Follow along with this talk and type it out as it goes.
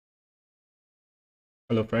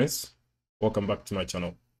Hello friends, welcome back to my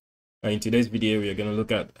channel. In today's video, we are going to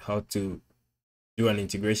look at how to do an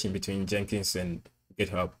integration between Jenkins and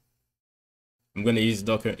GitHub. I'm going to use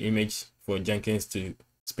Docker image for Jenkins to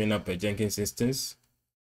spin up a Jenkins instance.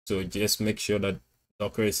 So just make sure that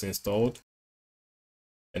Docker is installed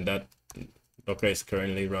and that Docker is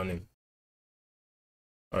currently running.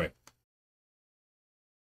 All right.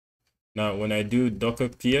 Now, when I do Docker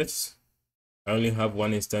PS, I only have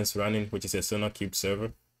one instance running, which is a SonarQube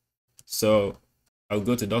server. So I'll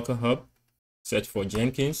go to Docker Hub, search for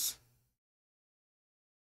Jenkins.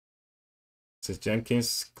 This is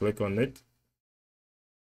Jenkins, click on it.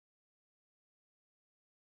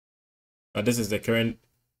 Now this is the current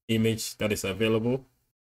image that is available.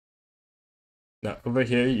 Now over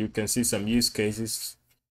here, you can see some use cases.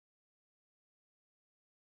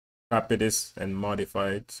 Copy this and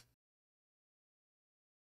modify it.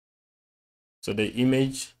 So the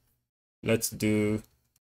image, let's do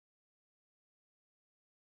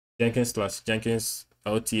Jenkins/Jenkins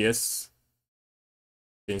LTS.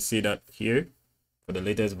 You can see that here for the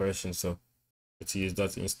latest version. So let's use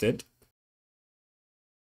that instead.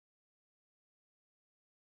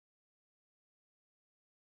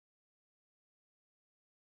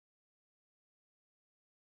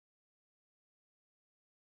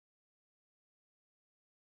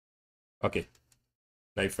 Okay.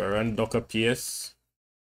 Now if I run Docker PS,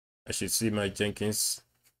 I should see my Jenkins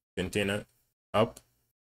container up.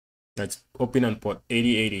 That's open on port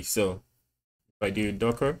 8080. So if I do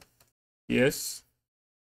Docker PS,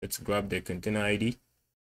 let's grab the container ID,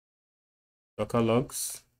 Docker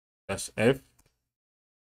logs -f.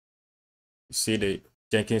 You see the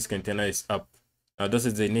Jenkins container is up. Now this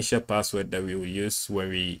is the initial password that we will use when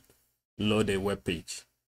we load a web page.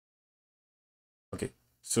 Okay,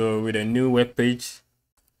 so with a new web page,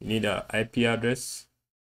 you need an IP address.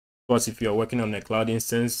 Of course, if you're working on a cloud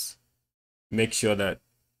instance, make sure that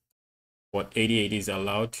port 8080 is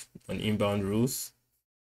allowed on inbound rules.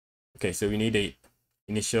 Okay, so we need a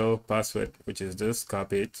initial password, which is this.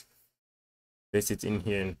 Copy it, paste it in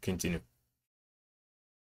here, and continue.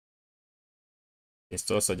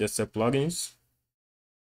 Install suggested plugins.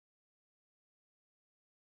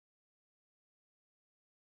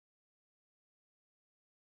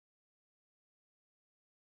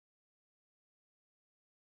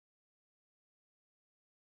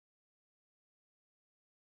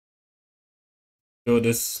 Do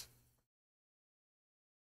this.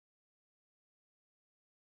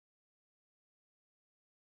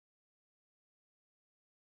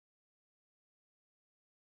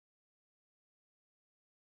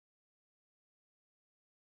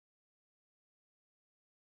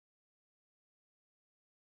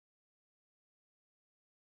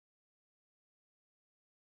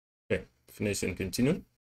 Okay, finish and continue.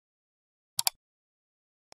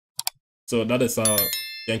 So that is our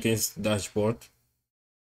Jenkins dashboard.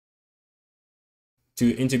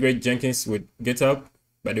 To integrate Jenkins with GitHub,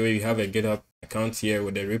 by the way, you have a GitHub account here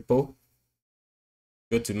with a repo.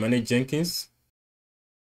 Go to Manage Jenkins,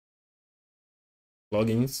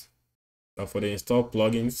 Plugins. Now for the install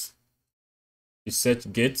plugins, you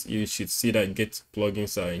search Git, you should see that Git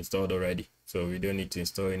plugins are installed already. So we don't need to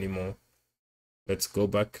install anymore. Let's go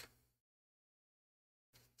back.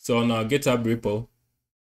 So on our GitHub repo,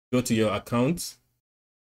 go to your account,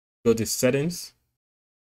 go to settings,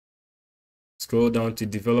 scroll down to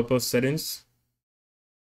developer settings,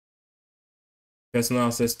 personal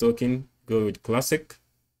access token, go with classic.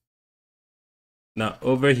 Now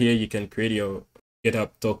over here, you can create your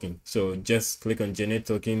GitHub token. So just click on generate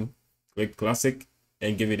token, click classic,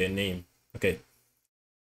 and give it a name. Okay.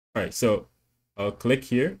 All right, so I'll click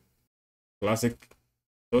here, classic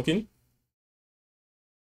token.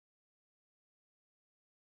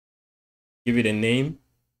 Give it a name.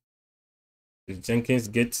 It's Jenkins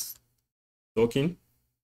Git token.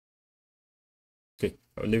 Okay,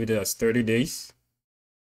 I'll leave it as 30 days.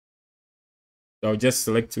 So I'll just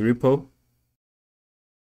select repo.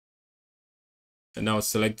 And now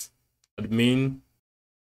select admin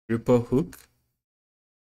repo hook.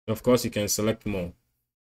 Of course, you can select more.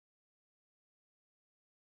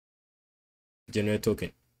 Generate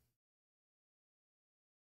token.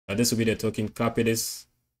 Now this will be the token. Copy this.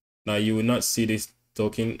 Now you will not see this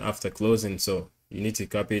token after closing, so you need to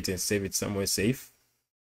copy it and save it somewhere safe.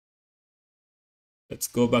 Let's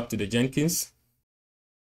go back to the Jenkins.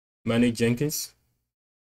 Manage Jenkins.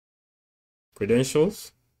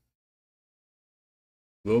 Credentials.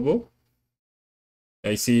 Global.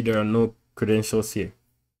 I see there are no credentials here.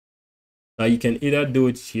 Now you can either do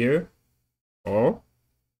it here or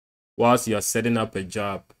whilst you are setting up a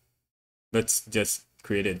job. Let's just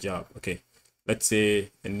create a job. Okay, let's say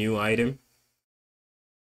a new item.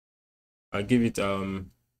 I'll give it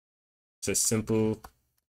it's a simple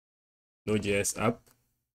Node.js app.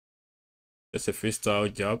 It's a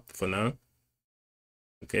freestyle job for now.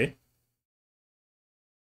 Okay.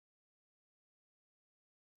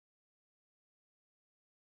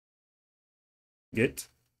 Git.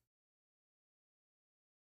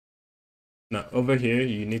 Now over here,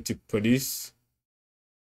 you need to produce.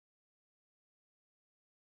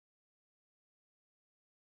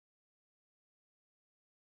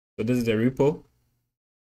 So this is the repo.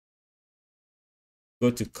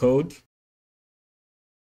 Go to code.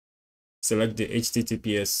 Select the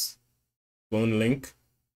HTTPS clone link.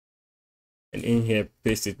 And in here,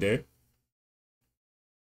 paste it there.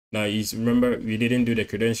 Now you remember we didn't do the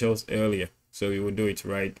credentials earlier. So we will do it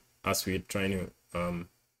right as we're trying to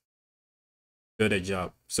build a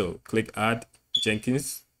job. So click add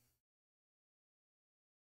Jenkins.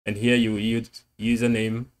 And here you will use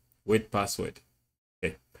username with password.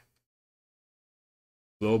 Okay.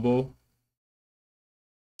 Global.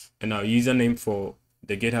 And our username for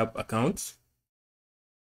the GitHub account.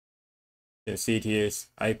 You can see it here is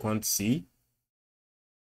iquantc.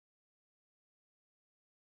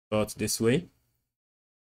 Sort this way.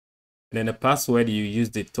 And then the password, you use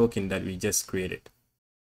the token that we just created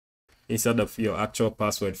instead of your actual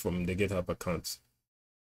password from the GitHub account.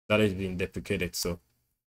 That has been deprecated. So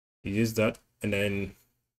you use that, and then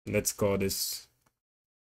let's call this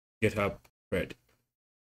GitHub cred.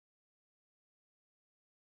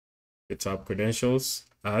 GitHub credentials,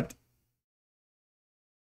 add,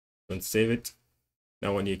 and save it.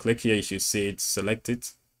 Now when you click here, you should see it selected.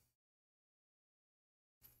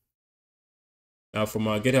 Now from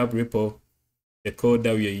our GitHub repo, the code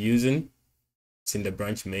that we are using is in the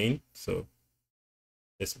branch main. So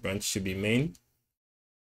this branch should be main.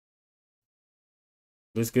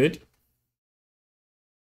 Looks good.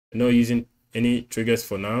 I'm not using any triggers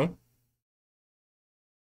for now.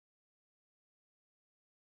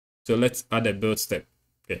 So let's add a build step.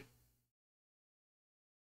 Okay.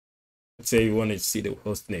 Let's say you want to see the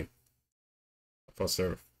host name for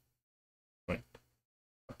server. Right.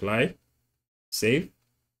 Apply. Save.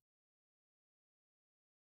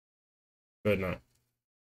 Good now.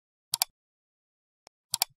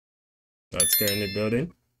 Now it's currently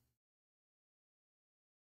building.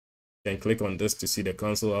 Then click on this to see the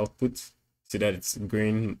console output. See that it's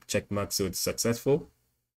green check mark, so it's successful.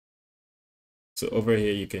 So over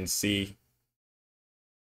here you can see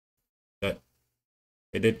that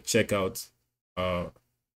it did check out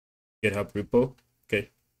GitHub repo. Okay,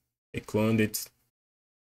 it cloned it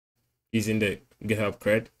using the GitHub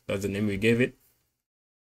cred. That's the name we gave it.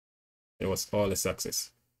 It was all a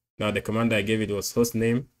success. Now the command I gave it was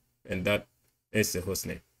hostname, and that is the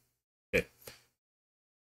hostname. Okay.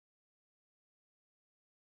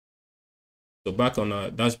 So back on our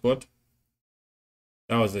dashboard,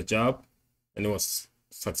 that was the job, and it was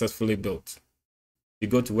successfully built. You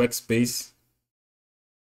go to workspace,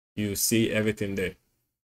 you see everything there.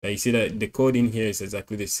 Now you see that the code in here is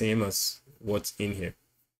exactly the same as what's in here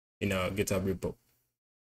in our GitHub repo.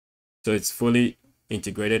 So it's fully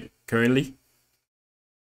integrated currently.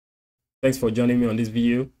 Thanks for joining me on this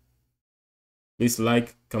video. Please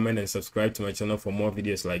like, comment, and subscribe to my channel for more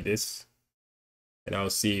videos like this. And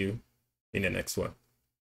I'll see you in the next one.